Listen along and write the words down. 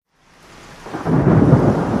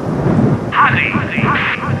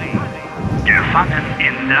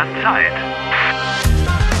der Zeit.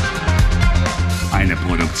 Eine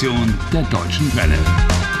Produktion der Deutschen Welle.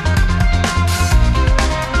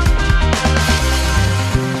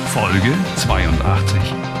 Folge 82.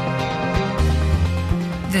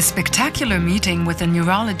 The spectacular meeting with the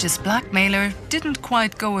neurologist blackmailer didn't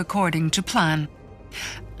quite go according to plan.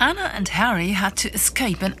 Anna and Harry had to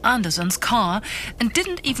escape in Anderson's car and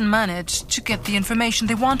didn't even manage to get the information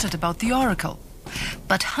they wanted about the Oracle.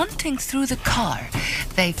 But hunting through the car,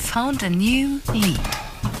 they found a new lead.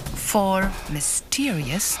 4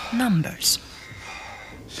 mysterious numbers.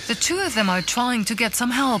 The two of them are trying to get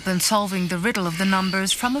some help in solving the riddle of the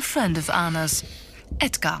numbers from a friend of Anna's,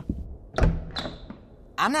 Edgar.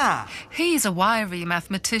 Anna! He's a wiry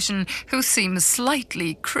mathematician who seems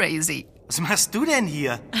slightly crazy. Was machst du denn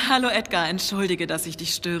hier? Hallo Edgar, entschuldige, dass ich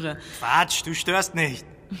dich störe. Quatsch, du störst nicht.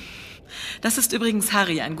 Das ist übrigens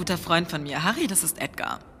Harry, ein guter Freund von mir. Harry, das ist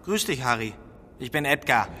Edgar. Grüß dich, Harry. Ich bin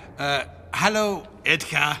Edgar. Hallo,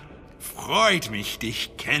 Edgar. Freut mich,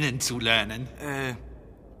 dich kennenzulernen.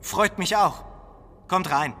 Freut mich auch. Kommt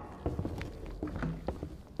rein.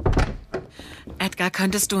 Edgar,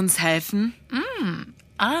 könntest du uns helfen?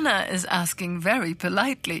 Anna is asking very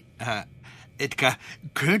politely. Edgar,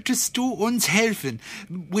 könntest du uns helfen?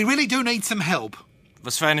 We really do need some help.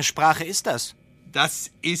 Was für eine Sprache ist das?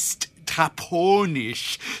 Das ist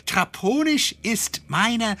Traponisch. Traponisch ist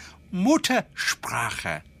meine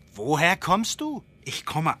Muttersprache. Woher kommst du? Ich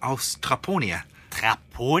komme aus Traponia.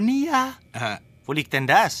 Traponia? Wo liegt denn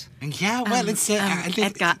das? Ja, well, it's...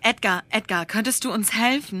 Edgar, könntest du uns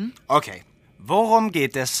helfen? Okay. Worum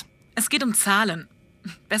geht es? Es geht um Zahlen.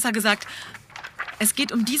 Besser gesagt, es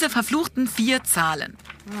geht um diese verfluchten 4 Zahlen.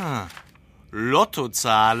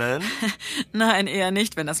 Lottozahlen? Nein, eher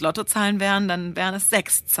nicht. Wenn das Lottozahlen wären, dann wären es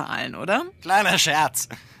 6 Zahlen, oder? Kleiner Scherz.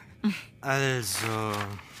 Also,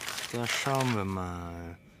 da schauen wir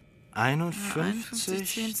mal. 51,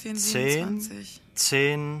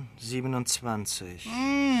 10, 27.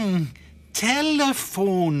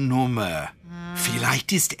 Telefonnummer.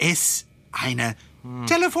 Vielleicht ist es eine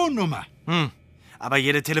Telefonnummer. Aber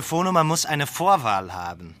jede Telefonnummer muss eine Vorwahl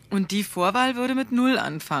haben. Und die Vorwahl würde mit 0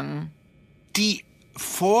 anfangen. Die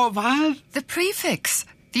Vorwahl? The prefix,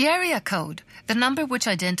 the area code, the number which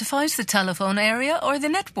identifies the telephone area or the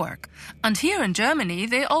network. And here in Germany,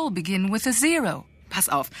 they all begin with a 0. Pass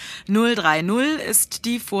auf, 030 ist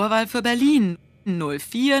die Vorwahl für Berlin,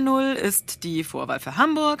 040 ist die Vorwahl für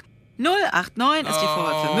Hamburg, 089 ist die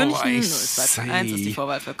Vorwahl für München, 0221 ist die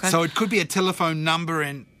Vorwahl für Köln. So it could be a telephone number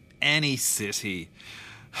in any city.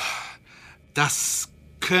 Das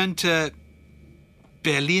könnte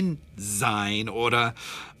Berlin sein oder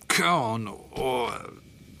Köln oder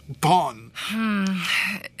Bonn.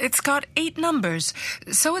 It's got 8 numbers,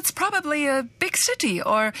 so it's probably a big city,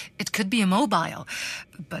 or it could be a mobile.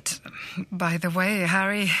 But, by the way,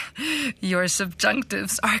 Harry, your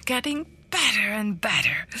subjunctives are getting better and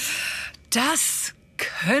better. Das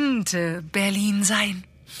könnte Berlin sein.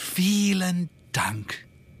 Vielen Dank.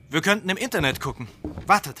 Wir könnten im Internet gucken.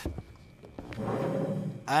 Wartet.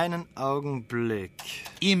 Einen Augenblick.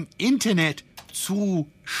 Im Internet zu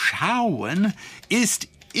schauen ist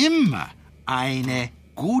immer eine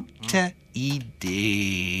gute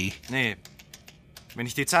Idee. Nee. Wenn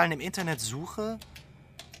ich die Zahlen im Internet suche,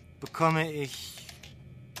 bekomme ich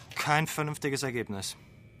kein vernünftiges Ergebnis.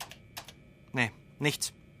 Nee,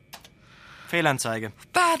 nichts. Fehlanzeige.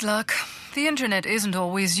 Bad luck. The Internet isn't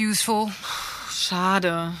always useful.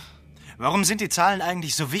 Schade. Warum sind die Zahlen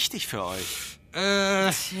eigentlich so wichtig für euch?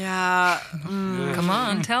 Tja, Come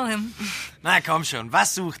on, tell him. Na komm schon,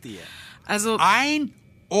 was sucht ihr? also, Ein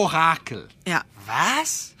Orakel. ja,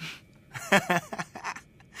 Was?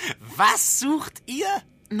 Was sucht ihr?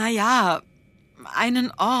 naja, einen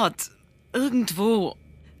Ort, irgendwo.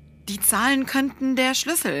 Die Zahlen könnten der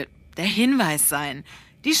Schlüssel, der Hinweis sein,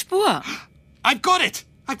 die Spur. I've got it.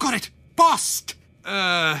 Post.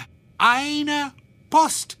 Eine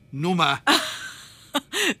Postnummer.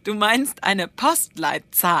 Du meinst eine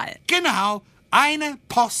Postleitzahl? Genau, eine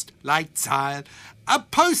Postleitzahl. A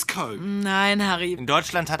postcode. Nein, Harry. In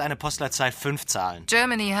Deutschland hat eine Postleitzahl 5 Zahlen.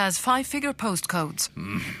 Germany has 5-figure postcodes.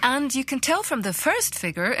 And you can tell from the first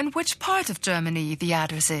figure in which part of Germany the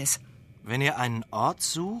address is. Wenn ihr einen Ort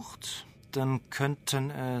sucht, dann könnten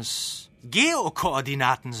es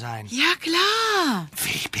Geokoordinaten sein. Ja, klar.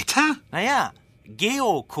 Wie bitte? Naja,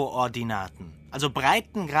 Geokoordinaten. Also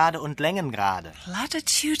Breitengrade und Längengrade.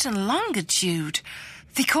 Latitude and longitude.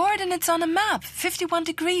 The coordinates on a map, 51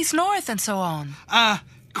 degrees north and so on.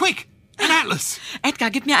 Quick, An atlas.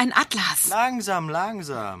 Edgar, gib mir einen Atlas. Langsam,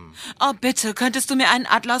 langsam. Oh, bitte, könntest du mir einen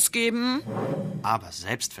Atlas geben? Aber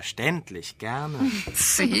selbstverständlich, gerne.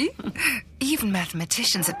 See? Even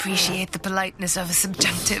mathematicians appreciate the politeness of a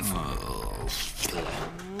subjunctive.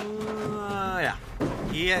 Ja,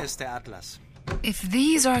 hier ist der Atlas. If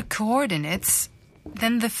these are coordinates,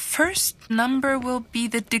 then the first number will be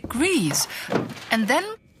the degrees. And then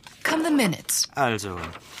come the minutes. Also,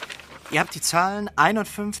 ihr habt die Zahlen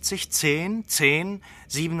 51, 10, 10,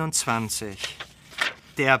 27.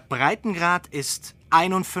 Der Breitengrad ist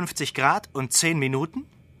 51 Grad und 10 Minuten.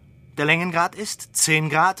 Der Längengrad ist 10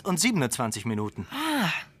 Grad und 27 Minuten.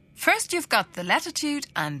 First you've got the latitude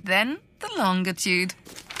and then the longitude.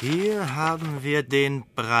 Hier haben wir den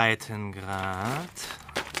Breitengrad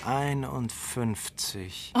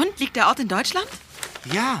 51. Und, liegt der Ort in Deutschland?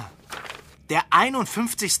 Ja, der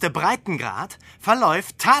 51. Breitengrad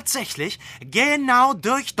verläuft tatsächlich genau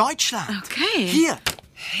durch Deutschland. Okay. Hier.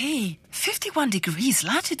 Hey, 51 degrees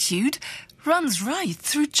latitude runs right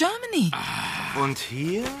through Germany. Und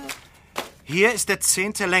hier ist der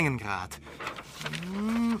 10. Längengrad.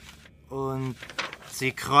 Und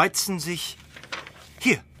sie kreuzen sich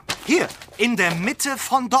hier, in der Mitte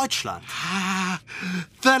von Deutschland.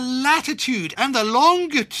 The latitude and the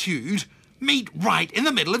longitude meet right in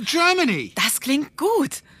the middle of Germany. Das klingt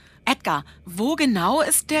gut. Edgar, wo genau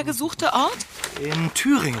ist der gesuchte Ort? In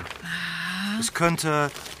Thüringen. Es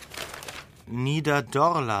könnte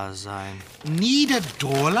Niederdorla sein.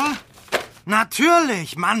 Niederdorla?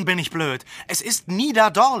 Natürlich, Mann, bin ich blöd. Es ist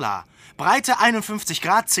Niederdorla. Breite 51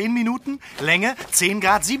 Grad 10 Minuten, Länge 10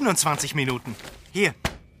 Grad 27 Minuten. Hier.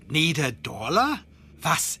 Niederdorla?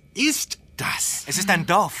 Was ist das? Es ist ein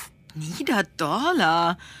Dorf.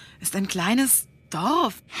 Niederdorla ist ein kleines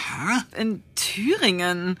Dorf in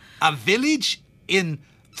Thüringen. A village in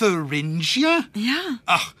Thuringia? Ja.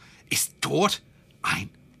 Ach, ist dort ein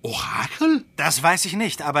Orakel? Das weiß ich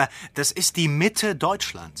nicht, aber das ist die Mitte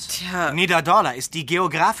Deutschlands. Tja. Niederdorla ist die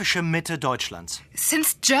geografische Mitte Deutschlands.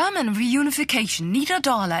 Since German reunification,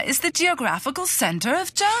 Niederdorla is the geographical center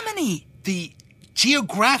of Germany. The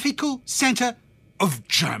geographical center of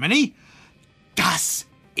Germany? Das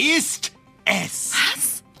ist es.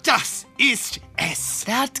 Was? Das ist es.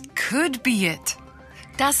 That could be it.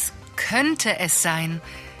 Das könnte es sein.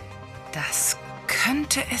 Das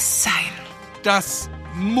könnte es sein. Das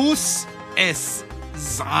muss es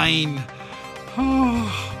sein. Oh,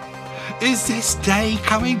 is this day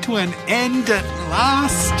coming to an end at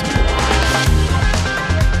last?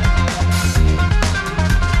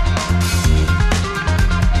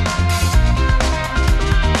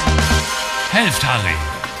 Helft Harry.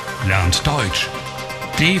 Lernt Deutsch.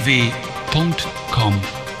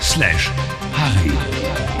 dw.com/Harry.